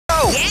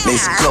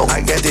Let's go. I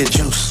got that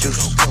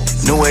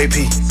juice. New AP.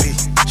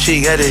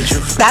 She got that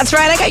juice. That's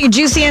right. I got your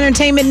juicy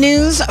entertainment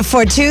news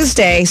for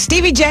Tuesday.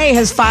 Stevie J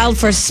has filed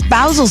for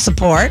spousal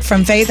support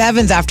from Faith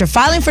Evans after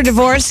filing for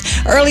divorce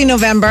early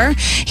November.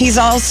 He's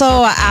also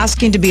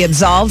asking to be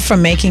absolved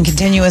from making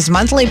continuous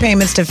monthly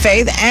payments to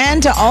Faith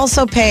and to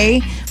also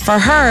pay for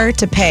her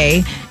to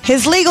pay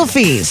his legal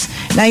fees.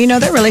 Now, you know,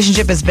 their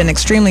relationship has been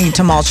extremely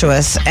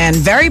tumultuous and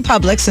very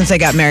public since they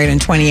got married in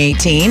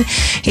 2018.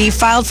 He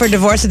filed for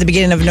divorce at the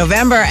beginning of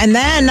November, and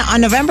then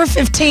on November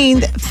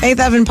 15th,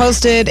 Faith Evans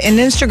posted an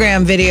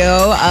Instagram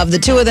video of the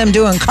two of them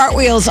doing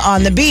cartwheels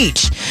on the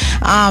beach,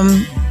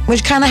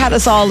 which kind of had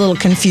us all a little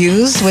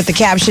confused with the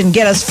caption,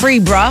 "Get us free,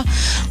 bruh."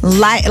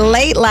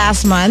 Late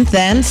last month,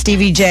 then,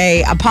 Stevie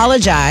J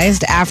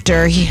apologized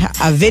after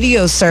a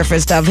video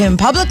surfaced of him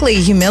publicly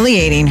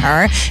humiliating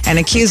her and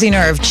accusing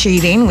her of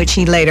cheating, which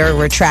he later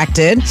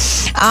retracted.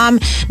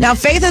 Now,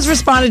 Faith has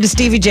responded to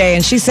Stevie J,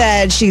 and she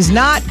said she's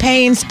not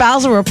paying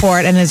spousal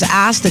report and has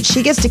asked that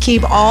she gets to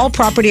keep all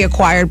property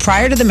acquired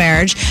prior to the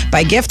marriage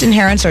by gift,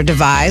 inheritance, or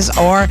devise,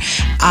 or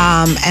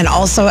and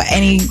also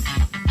any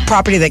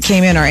property that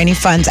came in or any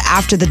funds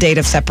after the date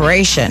of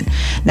separation.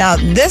 Now,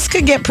 this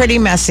could get pretty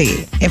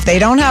messy. If they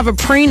don't have a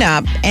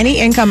prenup, any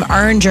income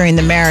earned during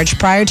the marriage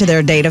prior to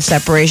their date of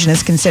separation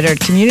is considered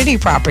community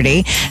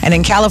property. And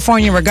in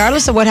California,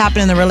 regardless of what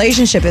happened in the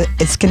relationship,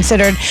 it's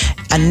considered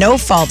a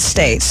no-fault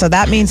state. So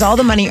that means all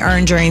the money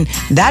earned during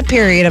that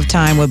period of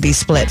time would be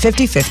split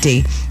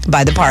 50-50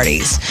 by the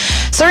parties.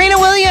 Serena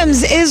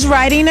Williams is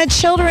writing a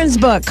children's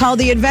book called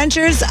The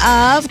Adventures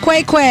of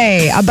Quay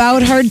Quay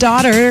about her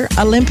daughter,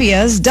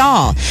 Olympia's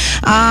doll.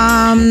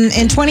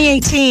 In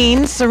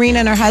 2018, Serena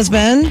and her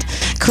husband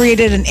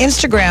created an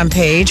Instagram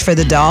page for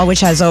the doll,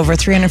 which has over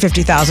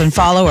 350,000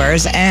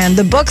 followers. And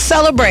the book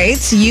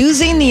celebrates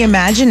using the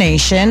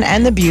imagination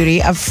and the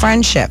beauty of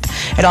friendship.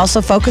 It also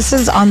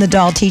focuses on the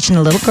doll teaching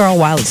a little girl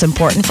why it's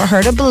important for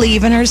her to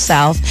believe in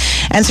herself.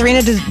 And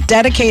Serena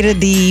dedicated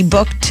the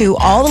book to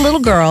all the little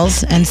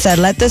girls and said,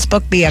 "Let this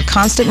book be a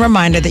constant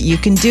reminder that you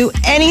can do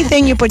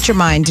anything you put your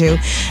mind to.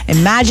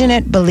 Imagine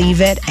it,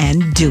 believe it,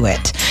 and do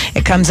it."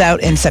 It comes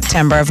out in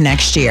September of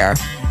next year.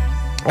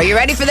 Are you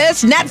ready for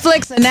this?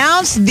 Netflix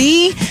announced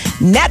the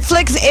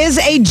Netflix is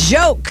a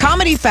Joke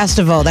comedy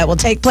festival that will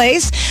take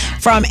place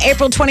from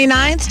April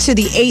 29th to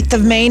the 8th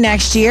of May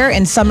next year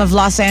in some of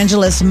Los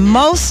Angeles'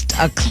 most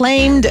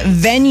acclaimed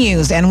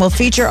venues, and will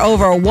feature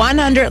over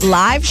 100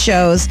 live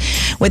shows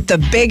with the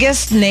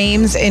biggest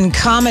names in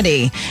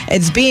comedy.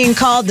 It's being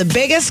called the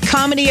biggest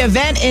comedy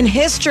event in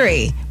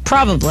history.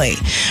 Probably.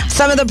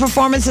 Some of the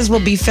performances will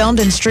be filmed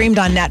and streamed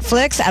on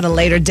Netflix at a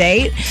later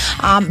date,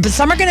 but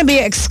some are going to be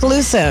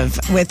exclusive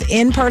with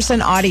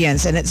in-person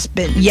audience, and it's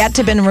yet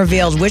to been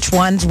revealed which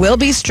ones will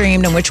be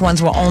streamed and which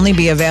ones will only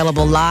be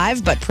available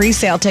live, but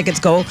pre-sale tickets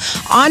go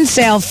on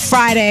sale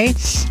Friday,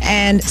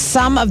 and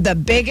some of the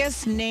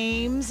biggest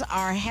names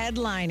are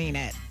headlining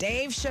it.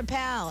 Dave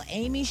Chappelle,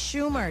 Amy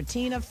Schumer,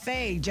 Tina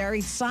Fey,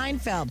 Jerry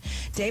Seinfeld,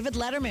 David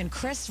Letterman,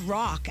 Chris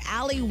Rock,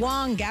 Ali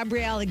Wong,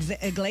 Gabrielle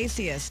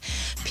Iglesias,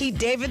 Pete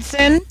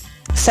Davidson,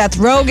 Seth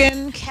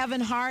Rogen,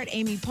 Kevin Hart,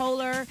 Amy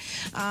Poehler,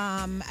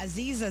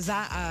 Aziz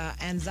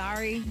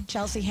Ansari,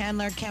 Chelsea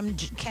Handler, Ken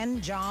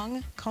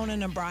Jeong,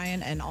 Conan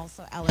O'Brien, and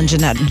also Ellen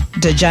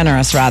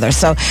DeGeneres, rather.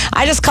 So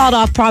I just called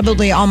off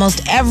probably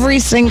almost every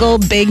single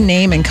big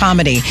name in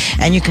comedy,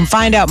 and you can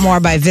find out more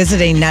by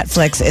visiting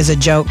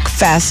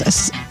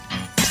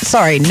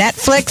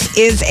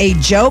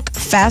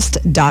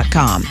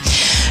netflixisajokefest.com.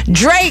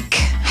 Drake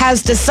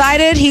has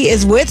decided he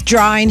is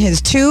withdrawing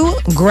his 2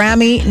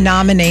 Grammy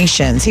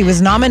nominations. He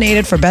was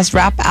nominated for Best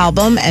Rap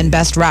Album and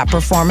Best Rap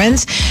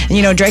Performance. And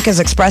you know, Drake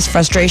has expressed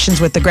frustrations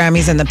with the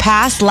Grammys in the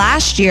past.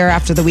 Last year,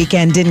 after The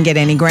Weeknd didn't get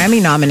any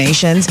Grammy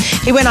nominations,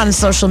 he went on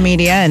social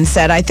media and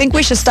said, "I think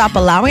we should stop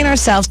allowing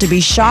ourselves to be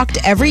shocked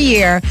every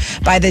year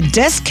by the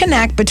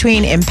disconnect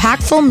between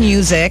impactful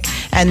music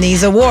and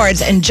these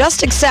awards, and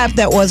just accept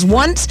that what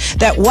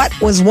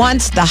was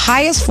once the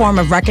highest form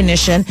of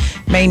recognition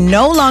may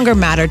no longer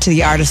matter to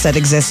the artists that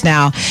exist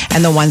now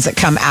and the ones that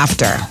come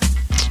after."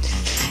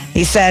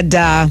 He said,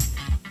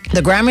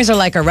 the Grammys are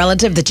like a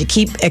relative that you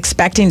keep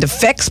expecting to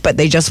fix, but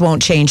they just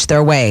won't change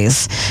their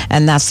ways.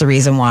 And that's the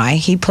reason why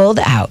he pulled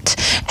out.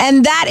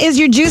 And that is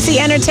your juicy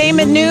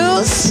entertainment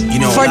news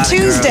for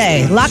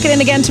Tuesday. Lock it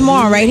in again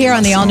tomorrow right here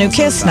on the all-new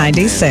Kiss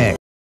 96.